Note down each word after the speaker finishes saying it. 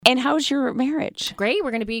And how's your marriage? Great.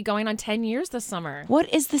 We're going to be going on 10 years this summer.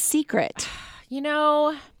 What is the secret?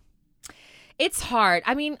 It's hard.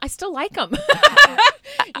 I mean, I still like him,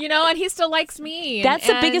 and he still likes me. That's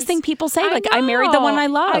the biggest thing people say. I married the one I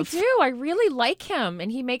love. I do. I really like him.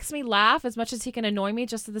 And he makes me laugh as much as he can annoy me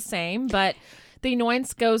just the same. But the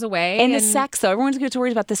annoyance goes away. And the sex, though. Everyone's gets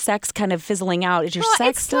worried about the sex kind of fizzling out. Is your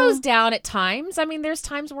sex it slows down at times. I mean, there's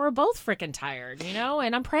times where we're both freaking tired,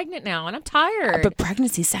 and I'm pregnant now and I'm tired. But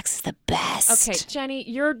pregnancy sex is the best. Okay, Jenny,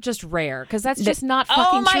 you're just rare because that's just not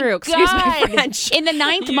fucking true. Excuse my French. In the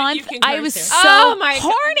 9th month, I was so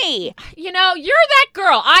horny. You're that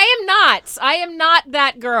girl. I am not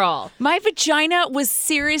that girl. My vagina was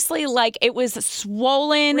seriously it was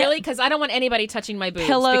swollen. Really? Because I don't want anybody touching my boobs.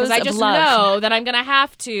 Pillows because I just of love. know that I'm going to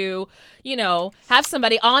have to, have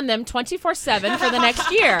somebody on them 24/7 for the next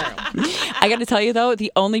year. I got to tell you, though, the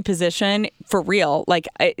only position for real,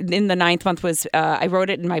 in the 9th month was, I wrote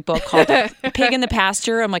it in my book called Pig in the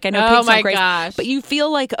Pasture. I'm like, I know pigs aren't great, gosh. but you feel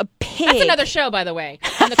like a pig. That's another show, by the way,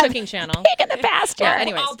 on the cooking channel. Pig in the Pasture. Yeah,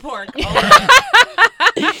 anyways. All pork.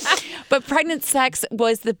 But pregnant sex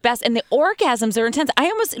was the best, and the orgasms are intense. I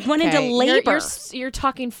almost went into labor. You're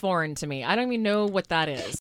talking foreign to me. I don't even know what that is.